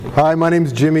Hi, my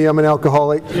name's Jimmy. I'm an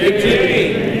alcoholic.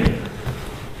 Jimmy!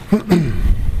 You're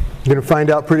going to find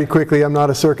out pretty quickly I'm not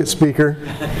a circuit speaker.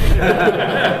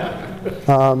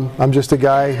 I'm just a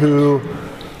guy who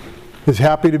is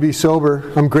happy to be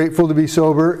sober. I'm grateful to be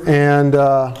sober, and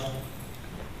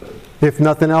if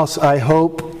nothing else, I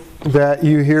hope that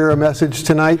you hear a message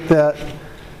tonight that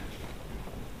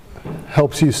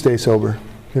helps you stay sober.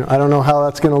 I don't know how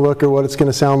that's going to look or what it's going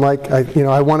to sound like.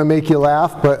 I want to make you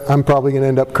laugh, but I'm probably going to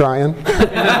end up crying.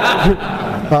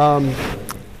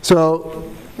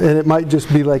 And it might just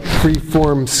be like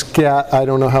free-form scat. I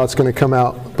don't know how it's going to come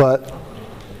out. But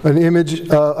an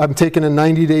image, I'm taking a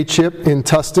 90-day chip in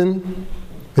Tustin.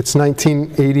 It's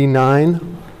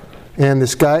 1989. And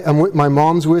this guy, my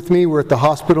mom's with me. We're at the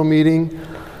hospital meeting.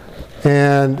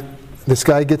 And this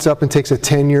guy gets up and takes a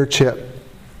 10-year chip.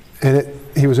 And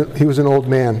he was an old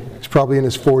man. He's probably in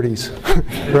his 40s,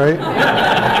 right?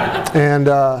 And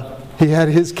he had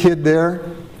his kid there,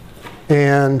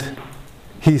 and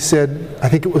he said, I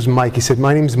think it was Mike, he said,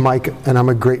 "My name's Mike, and I'm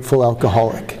a grateful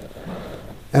alcoholic."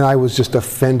 And I was just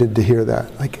offended to hear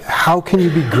that. Like, how can you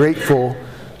be grateful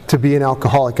to be an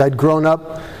alcoholic? I'd grown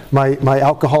up, my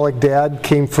alcoholic dad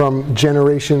came from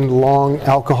generation-long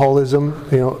alcoholism,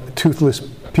 toothless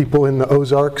people in the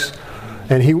Ozarks.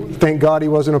 And thank God he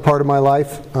wasn't a part of my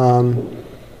life.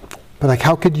 But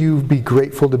how could you be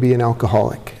grateful to be an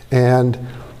alcoholic? And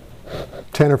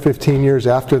 10 or 15 years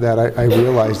after that, I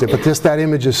realized it. But just that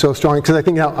image is so strong, because I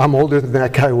think I'm older than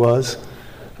that guy was.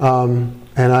 And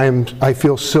I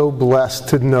feel so blessed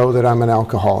to know that I'm an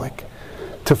alcoholic.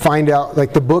 To find out,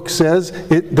 like the book says,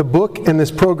 the book and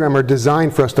this program are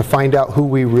designed for us to find out who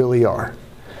we really are.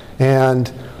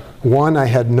 And I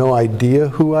had no idea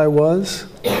who I was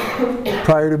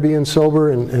prior to being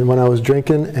sober and when I was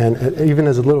drinking, and even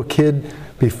as a little kid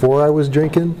before I was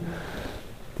drinking.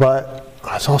 But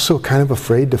I was also kind of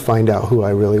afraid to find out who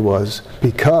I really was,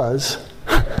 because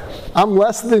I'm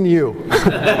less than you.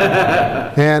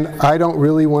 And I don't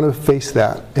really want to face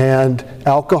that. And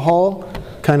alcohol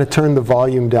kind of turned the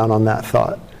volume down on that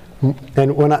thought.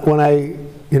 And when I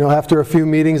after a few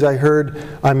meetings, I heard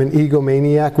I'm an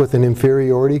egomaniac with an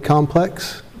inferiority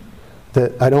complex.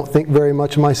 That I don't think very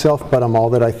much of myself, but I'm all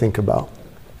that I think about.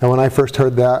 And when I first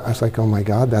heard that, I was like, oh my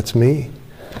God, that's me.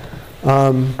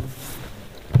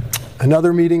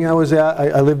 Another meeting I was at,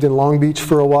 I lived in Long Beach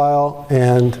for a while,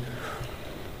 and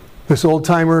this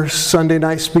old-timer Sunday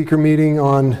night speaker meeting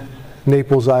on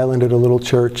Naples Island at a little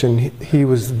church, and he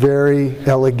was very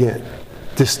elegant,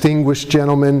 distinguished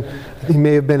gentleman. He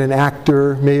may have been an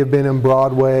actor, may have been in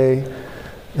Broadway.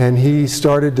 And he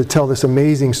started to tell this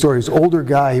amazing story. He was an older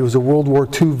guy. He was a World War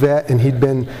II vet, and he'd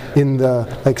been in the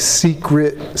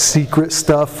secret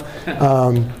stuff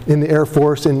in the Air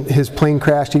Force. And his plane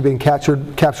crashed. He'd been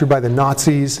captured by the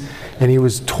Nazis, and he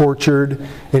was tortured.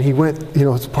 And he went,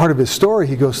 it's part of his story.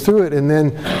 He goes through it, and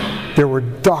then there were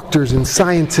doctors and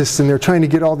scientists, and they're trying to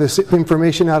get all this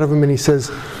information out of him. And he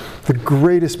says, the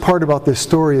greatest part about this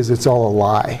story is it's all a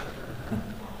lie.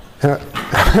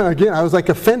 And again, I was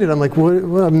offended. I'm like, what?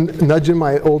 I'm nudging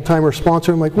my old-timer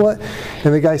sponsor. I'm like, what?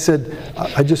 And the guy said,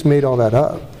 I just made all that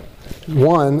up.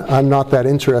 One, I'm not that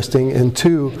interesting. And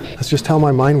two, that's just how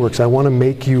my mind works. I want to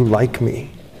make you like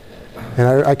me.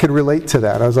 And I could relate to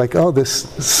that. I was like, oh, this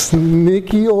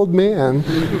sneaky old man.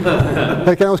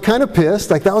 I was kind of pissed.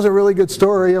 That was a really good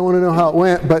story. I want to know how it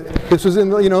went. But this was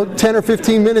in, 10 or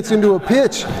 15 minutes into a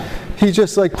pitch. He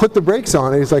just put the brakes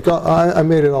on it. He's like, oh, I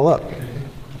made it all up.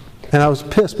 And I was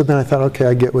pissed, but then I thought, okay,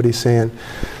 I get what he's saying.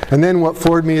 And then what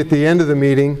floored me at the end of the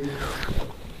meeting,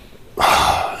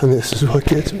 and this is what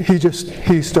gets me,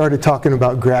 he started talking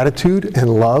about gratitude and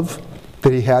love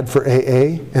that he had for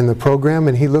AA and the program,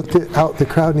 and he looked out the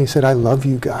crowd and he said, I love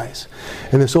you guys.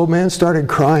 And this old man started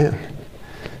crying.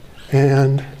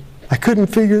 And I couldn't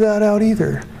figure that out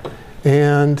either.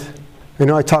 And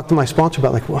I talked to my sponsor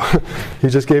about well, he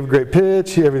just gave a great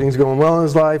pitch, everything's going well in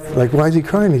his life. Why is he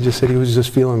crying? He just said he was just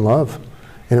feeling love,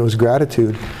 and it was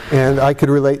gratitude. And I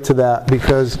could relate to that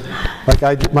because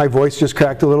my voice just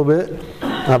cracked a little bit.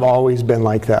 I've always been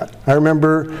like that. I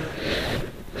remember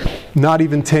not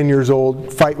even 10 years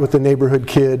old, fight with a neighborhood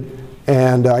kid,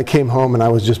 and I came home and I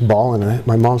was just bawling. And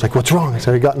my mom's like, what's wrong? I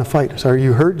said, I got in a fight. I said, are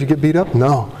you hurt? Did you get beat up?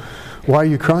 No. Why are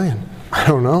you crying? I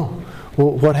don't know.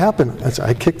 Well, what happened?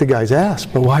 I kicked the guy's ass,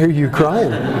 but why are you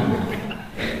crying?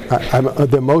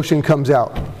 The emotion comes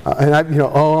out. And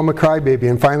I'm a crybaby.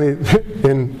 And finally,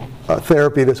 in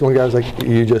therapy, this one guy was like,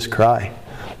 you just cry.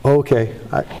 Okay,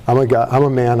 I'm a guy, I'm a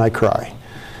man, I cry.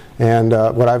 And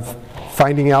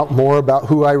finding out more about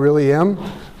who I really am,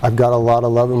 I've got a lot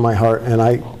of love in my heart, and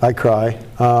I cry.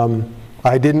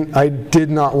 I did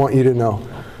not want you to know.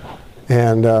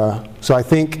 And so I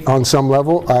think on some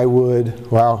level I would,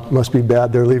 wow, must be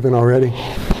bad, they're leaving already.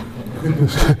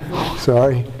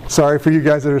 Sorry for you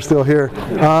guys that are still here.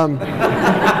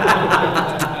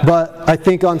 But I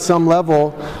think on some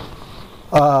level,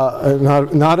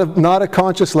 not a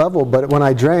conscious level, but when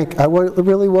I drank,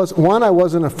 really was, one, I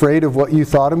wasn't afraid of what you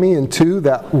thought of me, and two,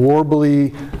 that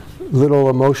warbly little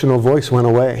emotional voice went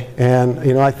away.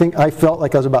 And I think I felt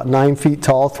like I was about 9 feet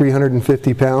tall,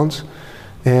 350 pounds,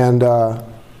 and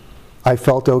I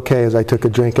felt okay as I took a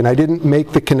drink. And I didn't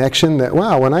make the connection that,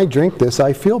 wow, when I drink this,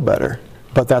 I feel better.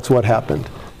 But that's what happened.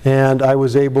 And I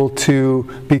was able to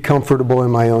be comfortable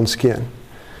in my own skin.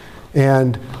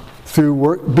 And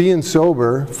through being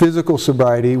sober, physical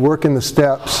sobriety, working the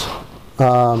steps,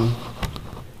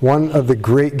 one of the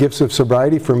great gifts of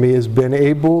sobriety for me has been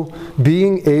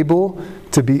being able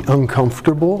to be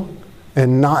uncomfortable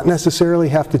and not necessarily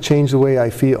have to change the way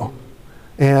I feel.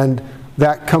 And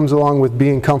that comes along with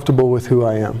being comfortable with who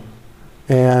I am.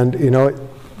 And,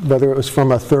 whether it was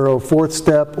from a thorough fourth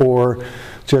step or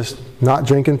just not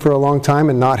drinking for a long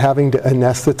time and not having to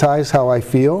anesthetize how I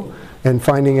feel and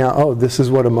finding out, oh, this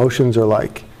is what emotions are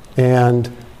like.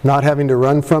 And not having to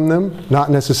run from them,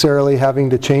 not necessarily having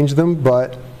to change them,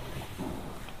 but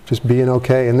just being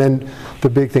okay. And then the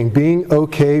big thing, being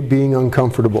okay, being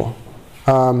uncomfortable.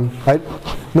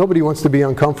 Nobody wants to be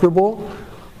uncomfortable,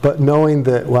 but knowing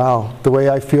that, wow, the way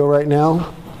I feel right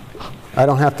now, I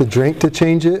don't have to drink to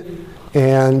change it,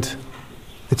 and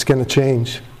it's going to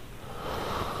change.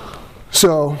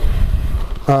 So,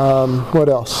 what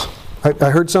else? I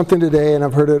heard something today, and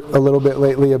I've heard it a little bit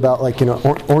lately about,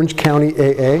 Orange County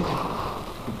AA.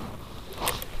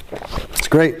 It's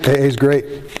great. AA is great.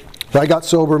 I got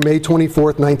sober May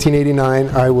 24th, 1989.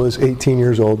 I was 18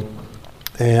 years old,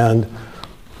 and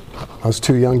I was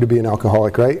too young to be an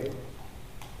alcoholic, right?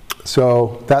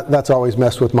 So that's always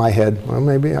messed with my head. Well,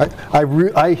 maybe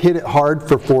I hit it hard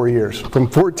for 4 years, from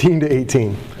 14 to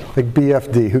 18, like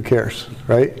BFD. Who cares,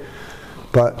 right?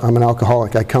 But I'm an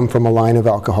alcoholic. I come from a line of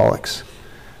alcoholics,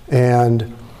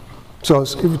 and so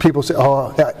people say,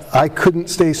 "Oh, I couldn't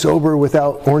stay sober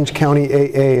without Orange County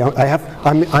AA.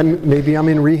 Maybe I'm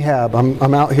in rehab.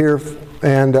 I'm out here,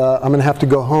 and I'm going to have to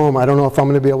go home. I don't know if I'm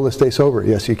going to be able to stay sober."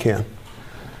 Yes, you can.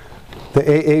 The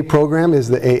AA program is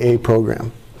the AA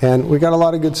program. And we got a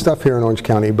lot of good stuff here in Orange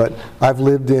County, but I've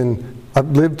lived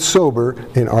sober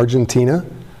in Argentina.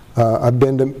 I've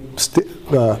been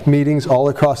to meetings all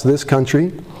across this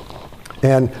country,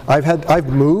 and I've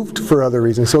moved for other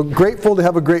reasons. So grateful to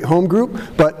have a great home group,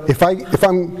 but if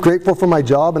I'm grateful for my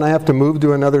job and I have to move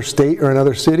to another state or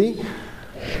another city,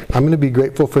 I'm going to be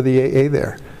grateful for the AA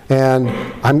there. And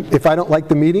if I don't like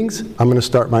the meetings, I'm going to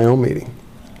start my own meeting.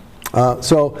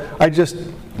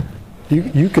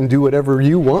 You can do whatever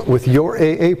you want with your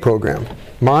AA program.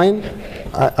 Mine,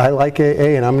 I like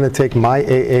AA, and I'm going to take my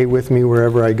AA with me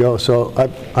wherever I go. So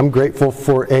I'm grateful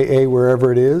for AA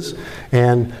wherever it is,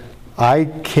 and I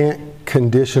can't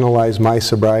conditionalize my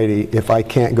sobriety if I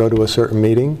can't go to a certain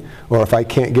meeting, or if I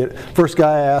can't get... First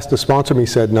guy I asked to sponsor me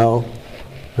said no.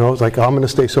 I was like, oh, I'm going to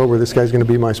stay sober. This guy's going to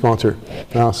be my sponsor.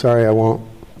 No, sorry, I won't.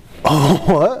 Oh,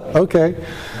 what? Okay.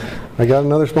 I got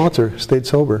another sponsor, stayed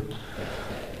sober.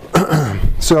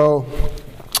 So,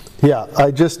 yeah,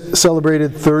 I just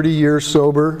celebrated 30 years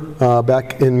sober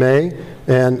back in May,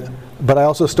 but I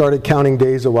also started counting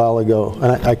days a while ago,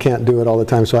 and I can't do it all the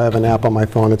time, so I have an app on my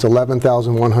phone. It's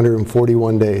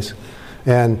 11,141 days.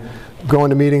 And going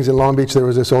to meetings in Long Beach, there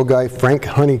was this old guy, Frank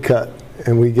Honeycutt,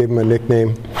 and we gave him a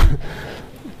nickname.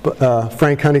 But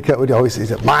Frank Honeycutt would always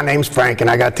say, "My name's Frank,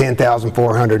 and I got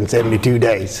 10,472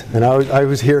 days." And I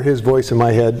always hear his voice in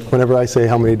my head. Whenever I say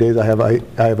how many days I have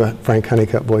a Frank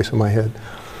Honeycutt voice in my head.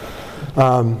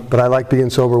 But I like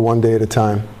being sober one day at a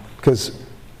time, because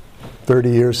 30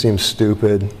 years seems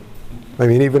stupid. I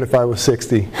mean, even if I was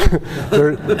 60,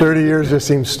 30 years just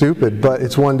seems stupid, but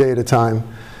it's one day at a time.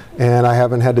 And I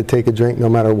haven't had to take a drink no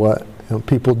matter what.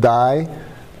 People die,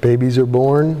 babies are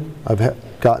born, I've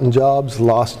gotten jobs,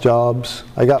 lost jobs.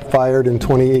 I got fired in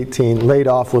 2018, laid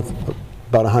off with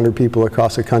about 100 people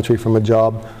across the country from a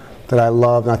job that I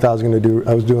loved and I thought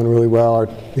I was doing really well,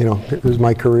 it was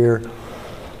my career.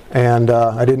 And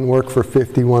I didn't work for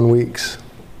 51 weeks.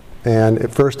 And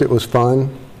at first it was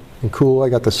fun and cool. I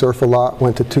got to surf a lot,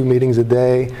 went to 2 meetings a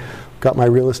day, got my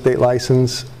real estate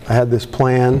license. I had this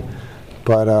plan,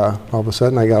 but all of a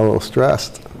sudden I got a little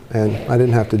stressed and I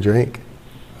didn't have to drink.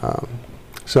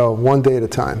 So one day at a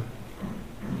time.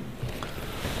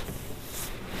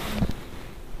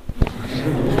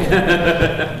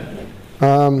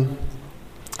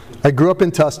 I grew up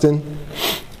in Tustin,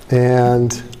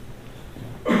 and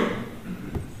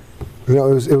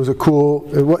it was a cool,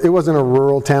 it wasn't a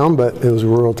rural town, but it was a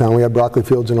rural town. We had broccoli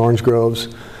fields and orange groves.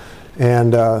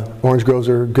 And orange groves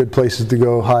are good places to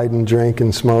go hide and drink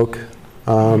and smoke.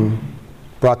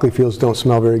 Broccoli fields don't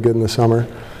smell very good in the summer.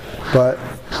 But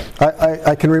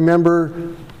I can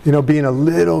remember, being a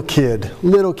little kid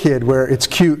where it's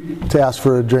cute to ask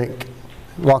for a drink.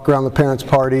 Walk around the parents'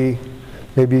 party,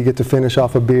 maybe you get to finish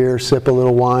off a beer, sip a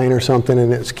little wine or something,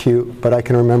 and it's cute. But I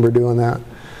can remember doing that.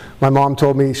 My mom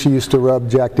told me she used to rub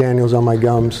Jack Daniels on my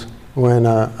gums when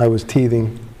I was teething.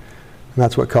 And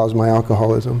that's what caused my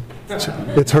alcoholism.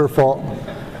 It's her fault.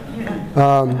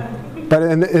 But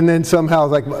then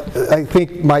somehow, I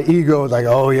think my ego was like,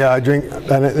 oh yeah, I drink,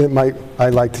 and I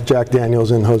liked Jack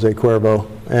Daniels and Jose Cuervo,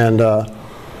 and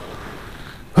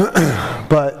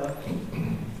but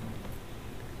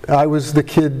I was the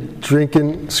kid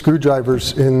drinking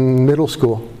screwdrivers in middle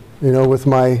school, with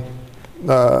my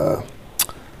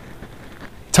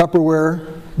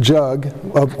Tupperware jug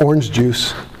of orange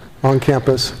juice on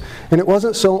campus. And it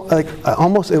wasn't so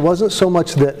it wasn't so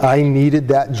much that I needed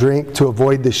that drink to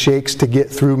avoid the shakes to get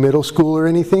through middle school or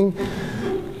anything,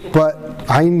 but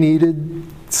I needed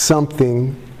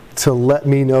something to let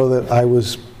me know that I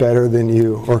was better than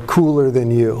you or cooler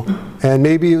than you. And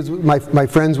maybe it was my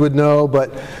friends would know,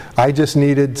 but I just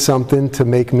needed something to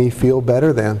make me feel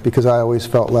better than, because I always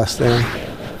felt less than.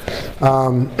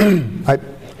 I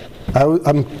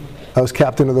was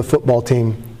captain of the football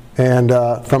team. And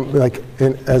as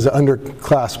an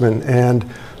underclassman, and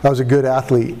I was a good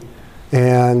athlete,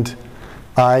 and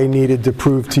I needed to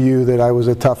prove to you that I was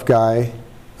a tough guy,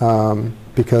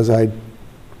 because I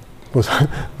was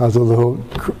a little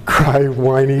cry,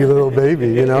 whiny little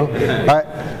baby,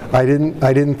 I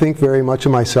didn't think very much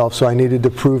of myself, so I needed to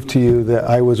prove to you that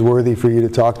I was worthy for you to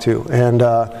talk to. And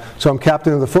so I'm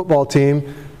captain of the football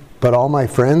team, but all my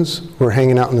friends were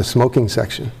hanging out in the smoking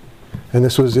section. And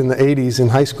this was in the 80s in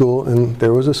high school, and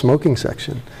there was a smoking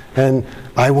section. And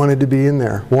I wanted to be in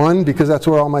there. One, because that's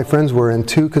where all my friends were, and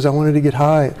two, because I wanted to get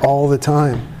high all the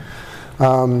time.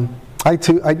 I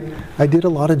did a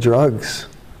lot of drugs.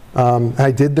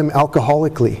 I did them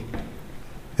alcoholically,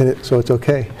 so it's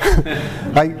okay.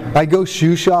 I go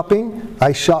shoe shopping.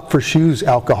 I shop for shoes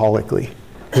alcoholically.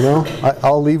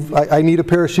 I'll leave. I need a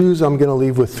pair of shoes. I'm going to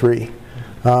leave with 3.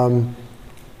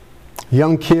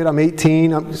 Young kid, I'm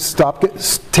 18,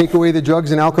 take away the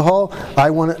drugs and alcohol. I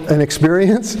want an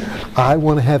experience. I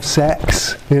want to have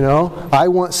sex, I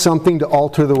want something to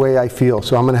alter the way I feel,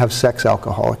 so I'm going to have sex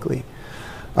alcoholically.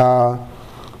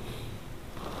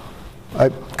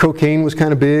 Cocaine was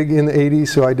kind of big in the 80s,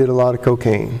 so I did a lot of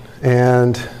cocaine.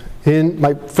 And in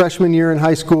my freshman year in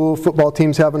high school, football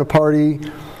team's having a party.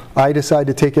 I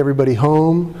decided to take everybody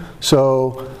home,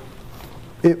 so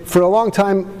for a long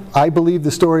time, I believe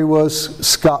the story was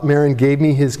Scott Marin gave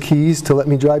me his keys to let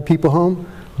me drive people home,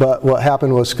 but what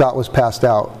happened was Scott was passed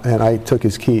out, and I took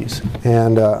his keys,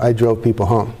 and I drove people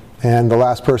home. And the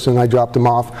last person I dropped them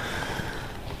off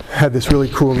had this really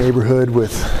cool neighborhood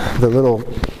with the little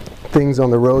things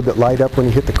on the road that light up when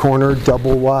you hit the corner,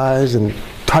 double-wise, and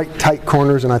tight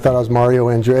corners, and I thought I was Mario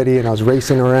Andretti, and I was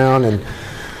racing around, and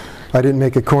I didn't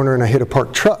make a corner, and I hit a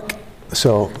parked truck.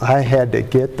 So I had to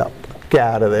get the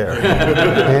out of there.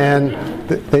 And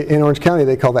in Orange County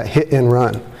they call that hit and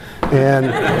run.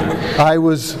 And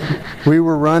we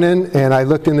were running, and I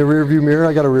looked in the rearview mirror.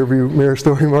 I got a rearview mirror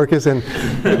story, Marcus, and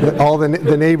all the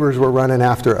neighbors were running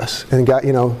after us and got,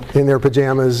 in their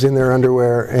pajamas, in their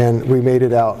underwear, and we made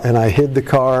it out. And I hid the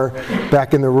car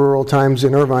back in the rural times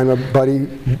in Irvine. My buddy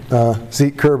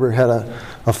Zeke Kerber had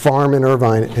a farm in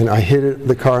Irvine, and I hid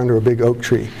the car under a big oak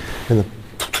tree, and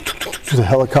the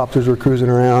helicopters were cruising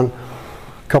around.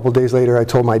 A couple days later, I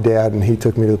told my dad, and he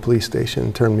took me to the police station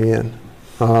and turned me in.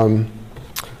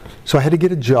 So I had to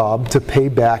get a job to pay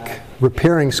back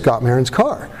repairing Scott Marin's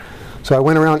car. So I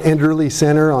went around Enderley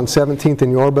Center on 17th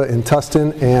and Yorba in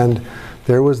Tustin, and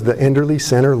there was the Enderley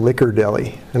Center Liquor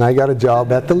Deli, and I got a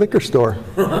job at the liquor store.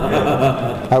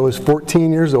 I was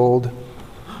 14 years old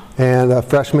and a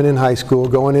freshman in high school,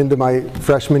 going into my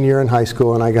freshman year in high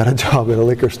school, and I got a job at a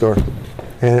liquor store.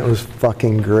 And it was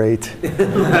fucking great.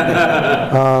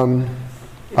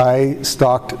 I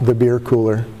stocked the beer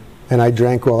cooler, and I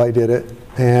drank while I did it.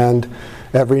 And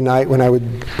every night when I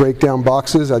would break down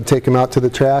boxes, I'd take them out to the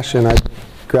trash, and I'd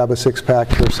grab a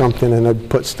 6-pack or something, and I'd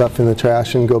put stuff in the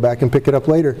trash and go back and pick it up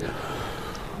later.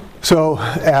 So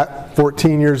at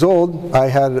 14 years old, I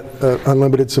had an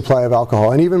unlimited supply of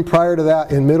alcohol. And even prior to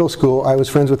that, in middle school, I was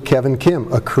friends with Kevin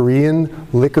Kim, a Korean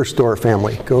liquor store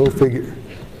family. Go figure.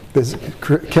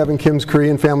 Kevin Kim's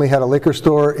Korean family had a liquor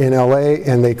store in LA,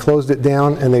 and they closed it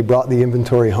down and they brought the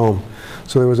inventory home.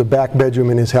 So there was a back bedroom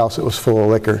in his house that was full of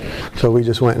liquor. So we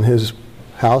just went in his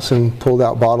house and pulled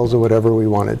out bottles of whatever we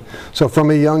wanted. So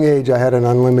from a young age, I had an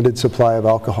unlimited supply of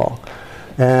alcohol.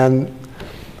 And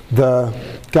the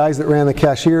guys that ran the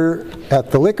cashier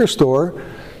at the liquor store,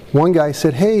 one guy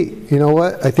said, "Hey, you know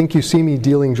what? I think you see me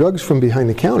dealing drugs from behind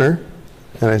the counter."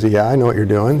 And I said, "Yeah, I know what you're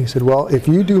doing." He said, "Well, if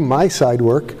you do my side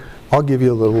work, I'll give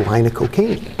you a little line of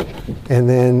cocaine." And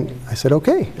then I said,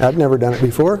 "Okay, I've never done it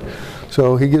before."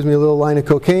 So he gives me a little line of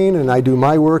cocaine, and I do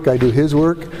my work, I do his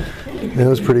work, and it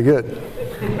was pretty good.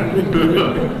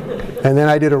 And then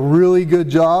I did a really good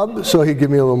job, so he'd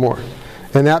give me a little more.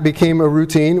 And that became a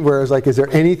routine where I was like, is there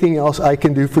anything else I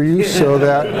can do for you so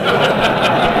that,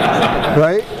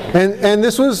 right? And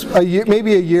this was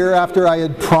maybe a year after I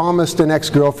had promised an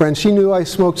ex-girlfriend. She knew I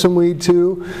smoked some weed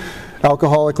too,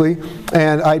 alcoholically.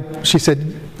 And she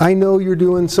said, "I know you're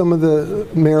doing some of the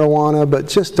marijuana, but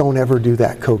just don't ever do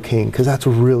that cocaine, because that's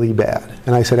really bad."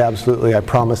 And I said, "Absolutely, I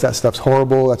promise. That stuff's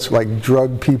horrible. That's like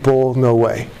drug people. No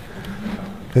way."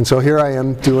 And so here I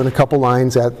am doing a couple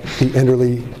lines at the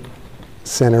Enderley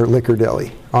Center Liquor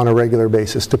Deli on a regular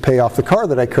basis to pay off the car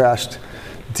that I crashed,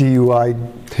 DUI,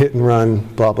 hit and run,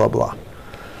 blah, blah, blah.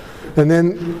 And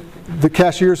then the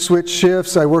cashier switched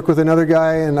shifts. I work with another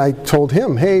guy, and I told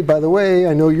him, "Hey, by the way,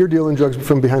 I know you're dealing drugs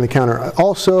from behind the counter.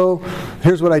 Also,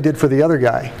 here's what I did for the other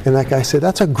guy." And that guy said,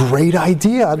 "That's a great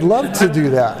idea. I'd love to do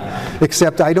that.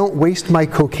 Except I don't waste my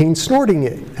cocaine snorting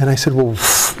it." And I said, "Well,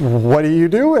 what do you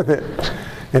do with it?"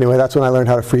 Anyway, that's when I learned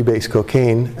how to freebase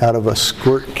cocaine out of a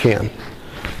squirt can.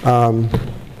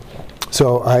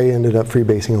 So I ended up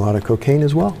freebasing a lot of cocaine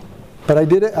as well. But I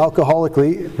did it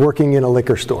alcoholically, working in a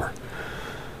liquor store.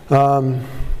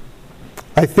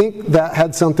 I think that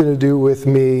had something to do with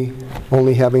me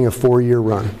only having a 4-year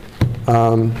run.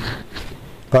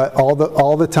 But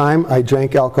all the time I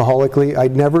drank alcoholically. I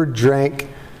never drank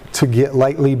to get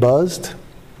lightly buzzed.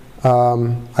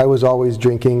 I was always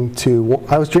drinking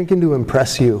to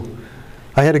impress you.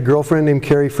 I had a girlfriend named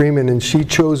Carrie Freeman, and she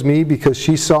chose me because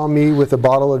she saw me with a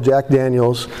bottle of Jack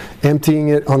Daniels, emptying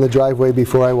it on the driveway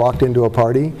before I walked into a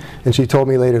party. And she told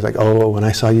me later, like, "Oh, when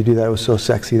I saw you do that, it was so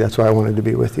sexy. That's why I wanted to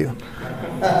be with you."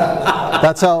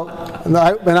 That's how, and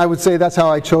I would say that's how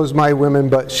I chose my women,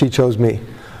 but she chose me.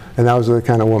 And that was the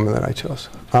kind of woman that I chose.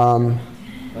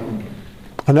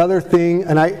 Another thing,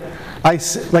 and I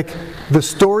like the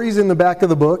stories in the back of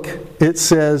the book, it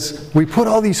says, we put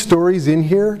all these stories in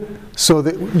here so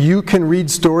that you can read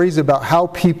stories about how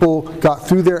people got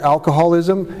through their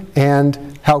alcoholism and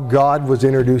how God was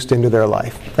introduced into their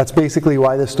life. That's basically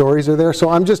why the stories are there. So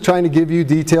I'm just trying to give you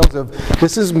details of,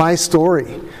 this is my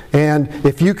story. And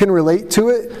if you can relate to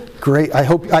it, great. I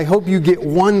hope you get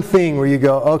one thing where you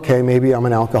go, okay, maybe I'm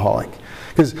an alcoholic.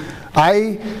 Because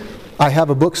I have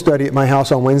a book study at my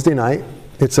house on Wednesday night.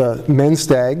 It's a men's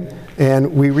stag,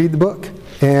 and we read the book.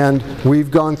 And we've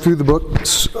gone through the book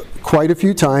quite a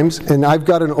few times, and I've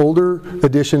got an older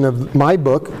edition of my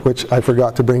book, which I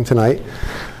forgot to bring tonight.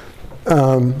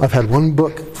 I've had one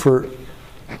book for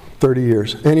 30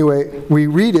 years. Anyway, we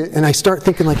read it, and I start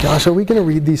thinking like, gosh, are we going to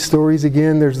read these stories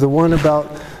again? There's the one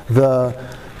about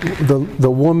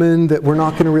the woman that we're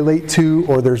not going to relate to,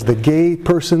 or there's the gay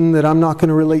person that I'm not going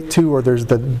to relate to, or there's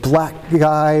the black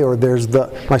guy, or there's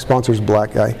my sponsor's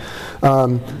black guy.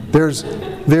 There's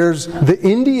the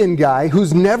Indian guy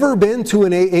who's never been to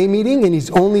an AA meeting and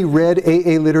he's only read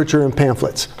AA literature and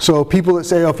pamphlets. So people that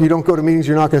say, oh, if you don't go to meetings,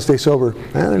 you're not going to stay sober.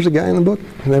 There's a guy in the book,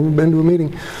 never been to a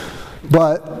meeting.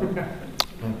 But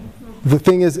the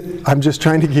thing is, I'm just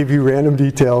trying to give you random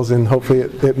details, and hopefully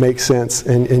it makes sense,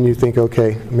 and you think,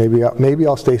 okay, maybe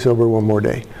I'll stay sober one more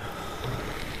day.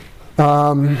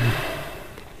 And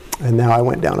now I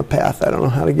went down a path I don't know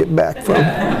how to get back from.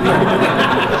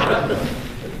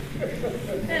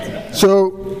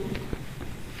 So,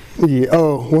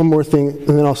 one more thing,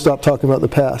 and then I'll stop talking about the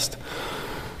past.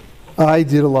 I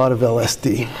did a lot of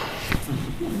LSD.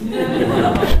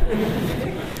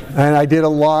 And I did a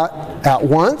lot at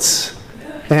once,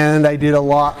 and I did a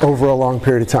lot over a long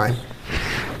period of time.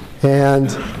 And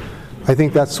I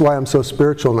think that's why I'm so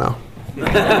spiritual now.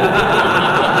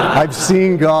 I've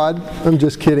seen God. I'm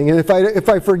just kidding. And if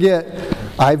I forget,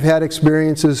 I've had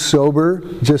experiences sober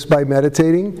just by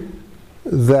meditating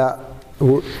that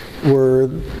were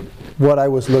what I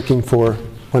was looking for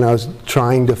when I was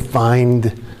trying to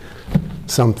find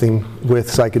something with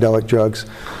psychedelic drugs.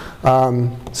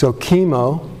 So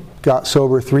chemo, got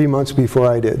sober 3 months before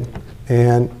I did.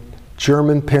 And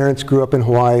German parents, grew up in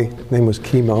Hawaii, name was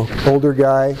Chemo. Older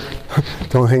guy,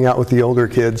 don't hang out with the older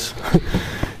kids.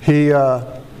 He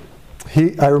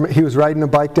he was riding a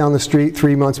bike down the street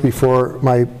 3 months before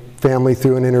my family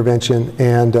threw an intervention,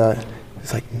 and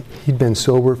it's like he'd been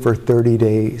sober for 90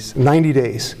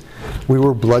 days. We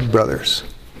were blood brothers.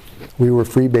 We were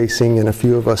freebasing, and a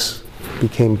few of us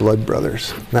became blood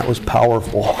brothers. That was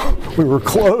powerful. We were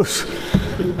close.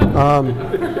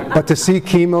 But to see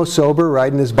Chemo sober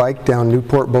riding his bike down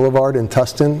Newport Boulevard in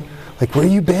Tustin, like, where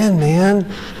you been,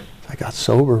 man? I got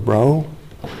sober, bro.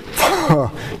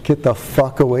 Get the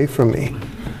fuck away from me.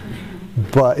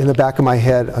 But in the back of my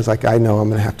head, I was like, I know I'm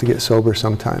going to have to get sober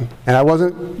sometime. And I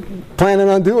wasn't planning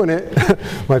on doing it.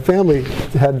 My family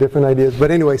had different ideas. But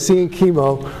anyway, seeing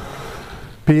Chemo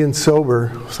being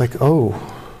sober, I was like, oh,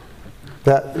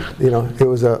 that, it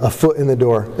was a foot in the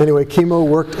door. Anyway, Chemo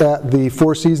worked at the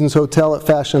Four Seasons Hotel at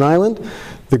Fashion Island.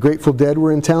 The Grateful Dead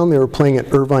were in town. They were playing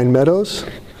at Irvine Meadows.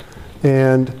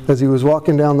 And as he was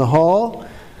walking down the hall,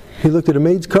 he looked at a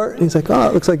maid's cart, and he's like, oh,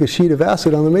 it looks like a sheet of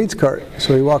acid on the maid's cart.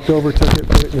 So he walked over, took it,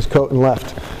 put it in his coat, and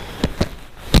left.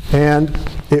 And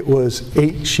it was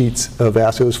 8 sheets of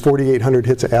acid. It was 4,800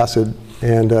 hits of acid.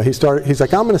 And he's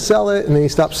like, I'm going to sell it. And then he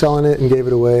stopped selling it and gave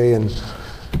it away. And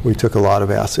we took a lot of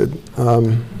acid.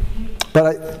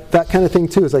 But that kind of thing,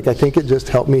 too, is like, I think it just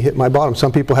helped me hit my bottom.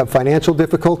 Some people have financial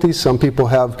difficulties. Some people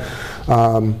have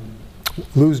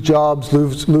lose jobs,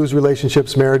 lose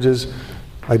relationships, marriages.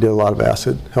 I did a lot of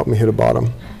acid, helped me hit a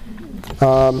bottom.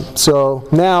 So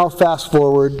now, fast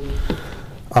forward,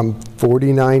 I'm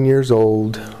 49 years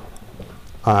old.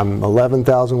 I'm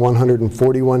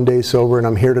 11,141 days sober, and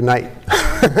I'm here tonight.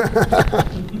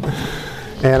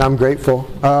 And I'm grateful.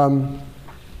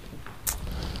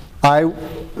 A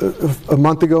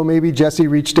month ago, maybe, Jesse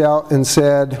reached out and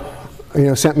said,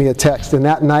 sent me a text. And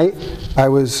that night, I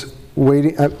was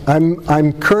waiting.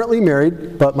 I'm currently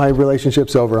married, but my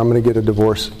relationship's over. I'm going to get a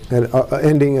divorce, and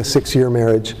ending a 6-year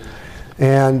marriage.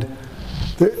 And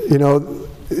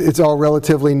it's all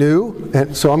relatively new,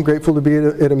 and so I'm grateful to be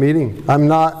at a meeting. I'm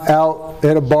not out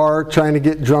at a bar trying to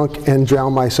get drunk and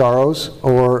drown my sorrows,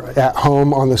 or at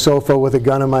home on the sofa with a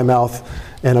gun in my mouth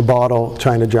and a bottle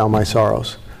trying to drown my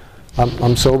sorrows.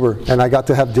 I'm sober, and I got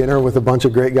to have dinner with a bunch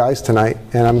of great guys tonight,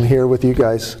 and I'm here with you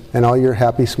guys and all your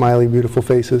happy, smiley, beautiful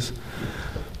faces.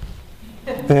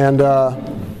 And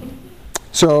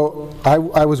so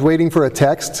I was waiting for a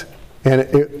text, and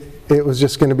it was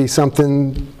just going to be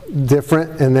something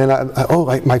different, and then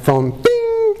my phone,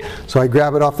 bing! So I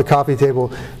grab it off the coffee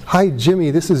table. Hi,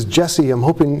 Jimmy, this is Jesse.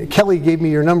 Kelly gave me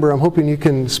your number. I'm hoping you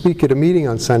can speak at a meeting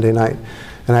on Sunday night.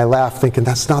 And I laughed, thinking,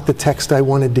 that's not the text I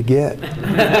wanted to get.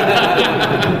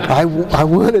 I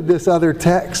wanted this other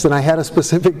text, and I had a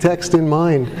specific text in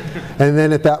mind. And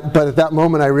then at that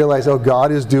moment, I realized, oh,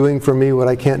 God is doing for me what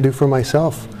I can't do for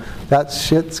myself. That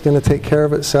shit's going to take care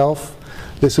of itself.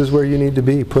 This is where you need to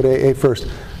be. Put AA first.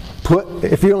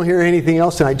 If you don't hear anything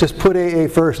else tonight, just put AA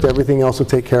first. Everything else will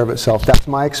take care of itself. That's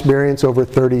my experience over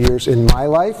 30 years in my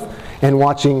life, and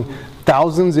watching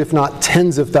thousands, if not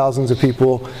tens of thousands of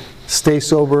people stay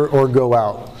sober or go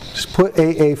out. Just put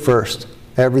AA first.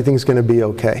 Everything's going to be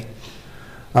okay.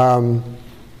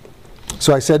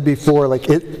 So I said before, like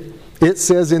it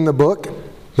says in the book,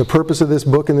 the purpose of this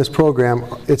book and this program,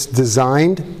 it's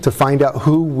designed to find out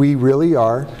who we really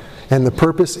are, and the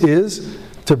purpose is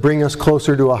to bring us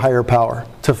closer to a higher power,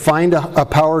 to find a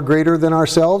power greater than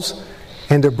ourselves,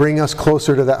 and to bring us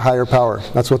closer to that higher power.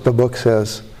 That's what the book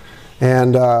says.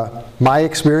 And my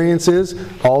experience is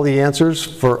all the answers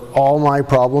for all my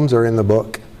problems are in the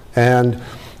book. And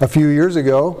a few years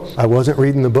ago, I wasn't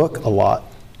reading the book a lot.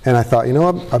 And I thought,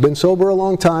 I've been sober a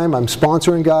long time. I'm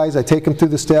sponsoring guys. I take them through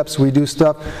the steps. We do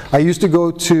stuff. I used to go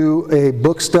to a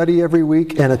book study every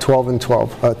week and a 12 and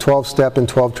 12, a 12-step and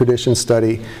 12 tradition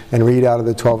study, and read out of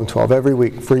the 12 and 12 every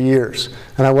week for years.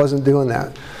 And I wasn't doing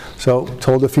that. So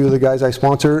told a few of the guys I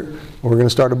sponsor, we're going to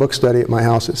start a book study at my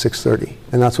house at 6:30.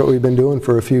 And that's what we've been doing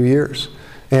for a few years.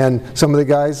 And some of the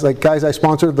guys I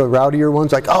sponsor, the rowdier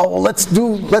ones, like, oh, well, let's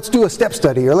do a step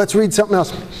study, or let's read something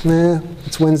else. Nah,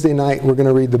 it's Wednesday night. We're going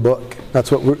to read the book.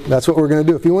 That's what we're going to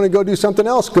do. If you want to go do something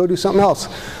else, go do something else.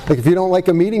 Like if you don't like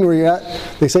a meeting where you're at,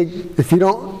 they say if you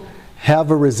don't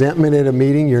have a resentment at a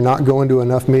meeting, you're not going to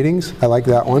enough meetings. I like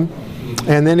that one.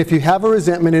 And then if you have a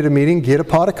resentment at a meeting, get a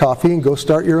pot of coffee and go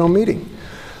start your own meeting.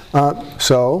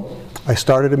 So I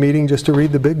started a meeting just to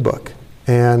read the big book,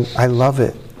 and I love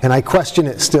it. And I question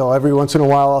it still. Every once in a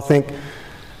while I'll think,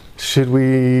 should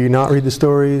we not read the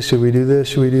stories? Should we do this?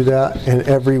 Should we do that? And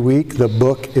every week the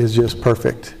book is just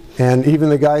perfect. And even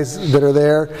the guys that are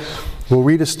there will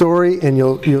read a story, and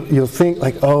you'll think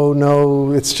like, oh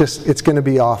no, it's going to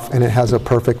be off, and it has a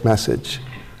perfect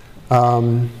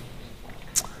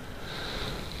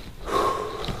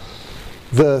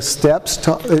the steps,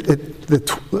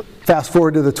 fast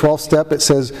forward to the 12th step, it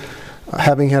says,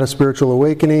 having had a spiritual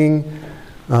awakening,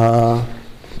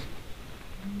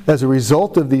 as a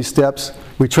result of these steps,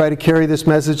 we try to carry this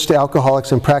message to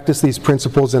alcoholics and practice these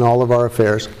principles in all of our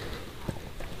affairs.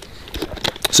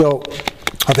 So,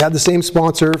 I've had the same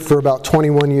sponsor for about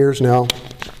 21 years now,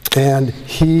 and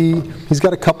he's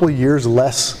got a couple of years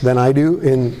less than I do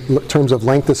in terms of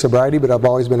length of sobriety, but I've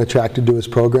always been attracted to his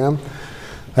program.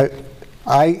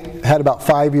 I had about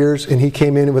 5 years, and he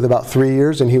came in with about 3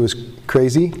 years, and he was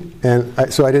crazy, and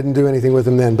so I didn't do anything with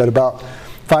him then. But about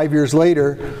 5 years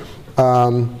later,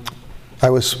 I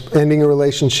was ending a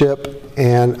relationship,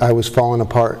 and I was falling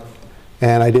apart,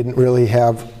 and I didn't really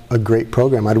have a great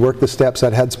program. I'd worked the steps,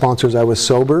 I'd had sponsors, I was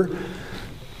sober,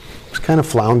 I was kind of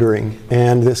floundering,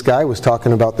 and this guy was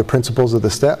talking about the principles of the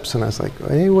steps, and I was like,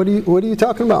 hey, what are you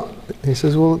talking about? He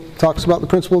says, well, it talks about the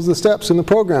principles of the steps in the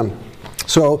program.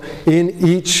 So in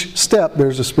each step,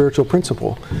 there's a spiritual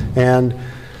principle, and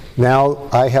now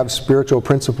I have spiritual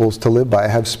principles to live by. I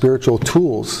have spiritual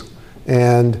tools,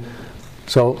 and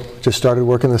so just started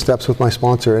working the steps with my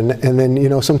sponsor, and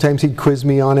then sometimes he'd quiz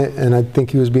me on it, and I'd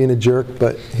think he was being a jerk,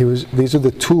 but these are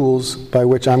the tools by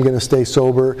which I'm going to stay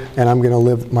sober and I'm going to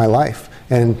live my life.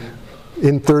 And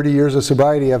in 30 years of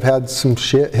sobriety, I've had some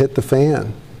shit hit the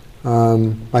fan.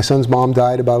 My son's mom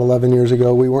died about 11 years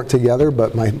ago. We weren't together,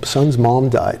 but my son's mom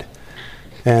died,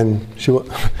 and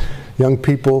young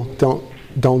people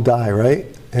don't die, right?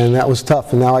 And that was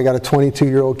tough. And now I got a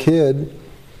 22-year-old kid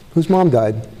whose mom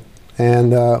died.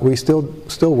 And we still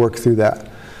work through that.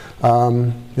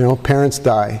 Parents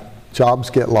die, jobs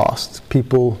get lost,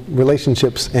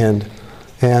 relationships end,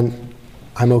 and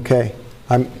I'm okay.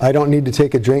 I don't need to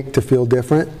take a drink to feel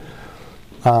different.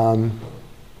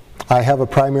 I have a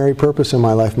primary purpose in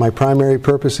my life. My primary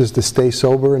purpose is to stay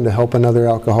sober and to help another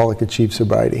alcoholic achieve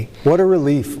sobriety. What a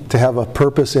relief to have a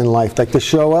purpose in life, like to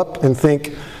show up and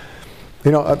think,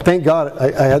 thank God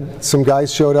I had some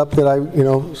guys showed up that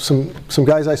some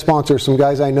guys I sponsor, some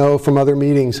guys I know from other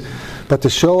meetings, but to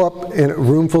show up in a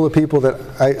room full of people that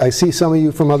I see some of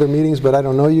you from other meetings, but I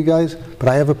don't know you guys, but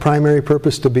I have a primary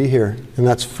purpose to be here, and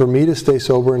that's for me to stay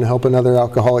sober and help another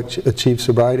alcoholic achieve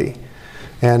sobriety.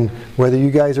 And whether you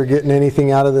guys are getting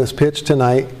anything out of this pitch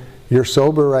tonight, you're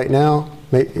sober right now.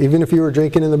 Even if you were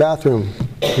drinking in the bathroom,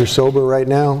 you're sober right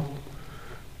now.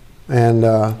 And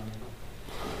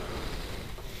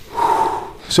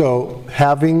so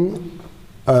having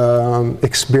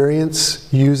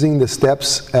experience using the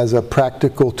steps as a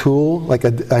practical tool, like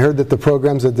I heard that the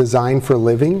program's a design for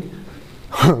living.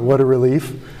 What a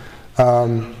relief.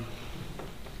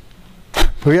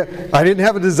 I didn't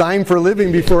have a design for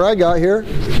living before I got here.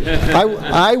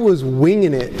 I was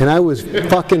winging it, and I was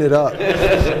fucking it up.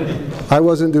 I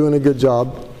wasn't doing a good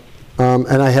job,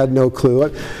 and I had no clue.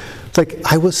 It's like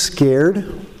I was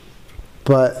scared,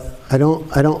 but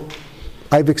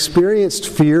I've experienced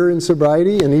fear in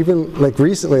sobriety, and even like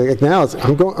recently, like now,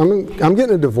 I'm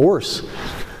getting a divorce.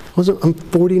 I'm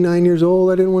 49 years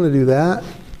old. I didn't want to do that.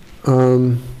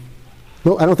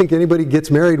 No, I don't think anybody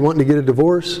gets married wanting to get a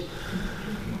divorce.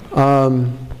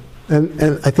 And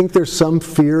I think there's some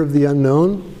fear of the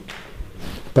unknown,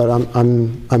 but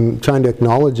I'm trying to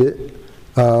acknowledge it.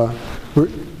 We're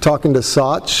talking to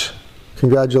Sach.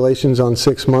 Congratulations on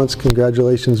 6 months.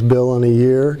 Congratulations, Bill, on a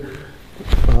year.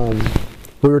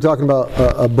 We were talking about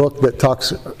a book that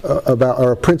talks about,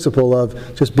 or a principle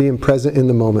of just being present in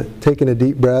the moment, taking a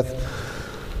deep breath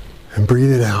and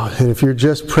breathe it out. And if you're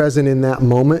just present in that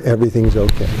moment, everything's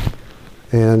okay.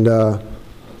 And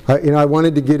I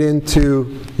wanted to get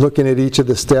into looking at each of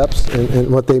the steps and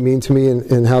what they mean to me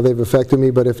and how they've affected me.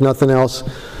 But if nothing else,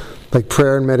 like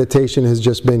prayer and meditation has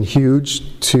just been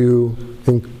huge to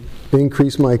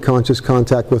increase my conscious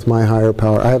contact with my higher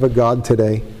power. I have a God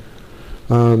today.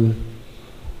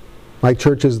 My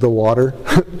church is the water.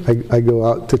 I go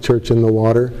out to church in the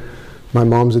water. My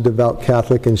mom's a devout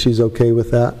Catholic, and she's okay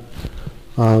with that.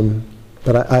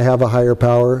 But I have a higher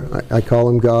power. I call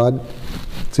him God.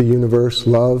 It's a universe,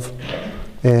 love.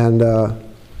 And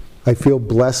I feel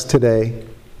blessed today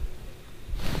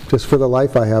just for the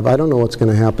life I have. I don't know what's going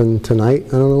to happen tonight.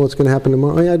 I don't know what's going to happen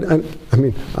tomorrow. I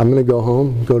mean, I'm going to go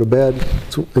home, go to bed.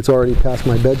 It's already past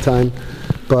my bedtime.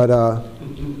 But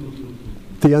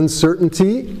the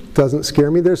uncertainty doesn't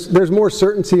scare me. There's more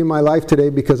certainty in my life today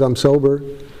because I'm sober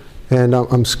and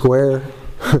I'm square.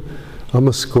 I'm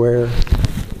a square.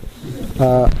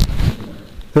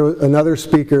 There was another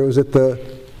speaker. It was at the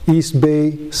East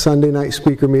Bay Sunday night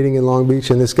speaker meeting in Long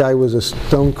Beach, and this guy was a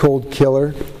stone cold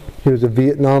killer. He was a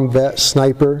Vietnam vet,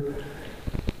 sniper.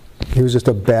 He was just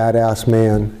a badass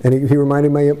man. And he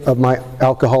reminded me of my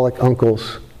alcoholic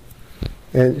uncles.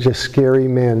 And just scary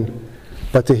men.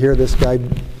 But to hear this guy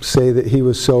say that he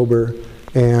was sober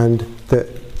and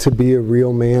that to be a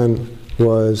real man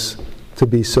was to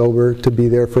be sober, to be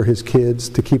there for his kids,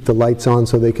 to keep the lights on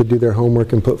so they could do their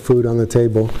homework and put food on the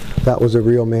table, that was a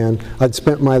real man. I'd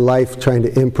spent my life trying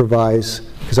to improvise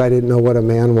because I didn't know what a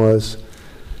man was.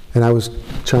 And I was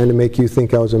trying to make you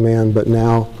think I was a man, but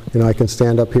now, I can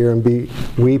stand up here and be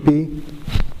weepy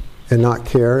and not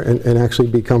care and actually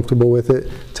be comfortable with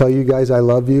it. Tell you guys I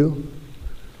love you.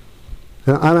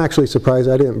 And I'm actually surprised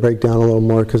I didn't break down a little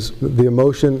more because the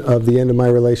emotion of the end of my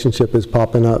relationship is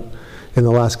popping up in the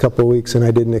last couple of weeks and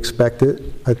I didn't expect it.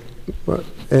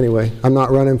 Anyway, I'm not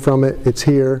running from it. It's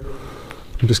here.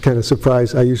 I'm just kind of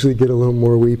surprised. I usually get a little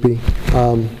more weepy.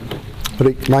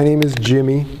 But my name is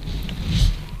Jimmy.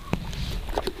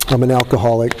 I'm an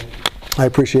alcoholic. I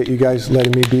appreciate you guys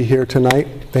letting me be here tonight.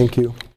 Thank you.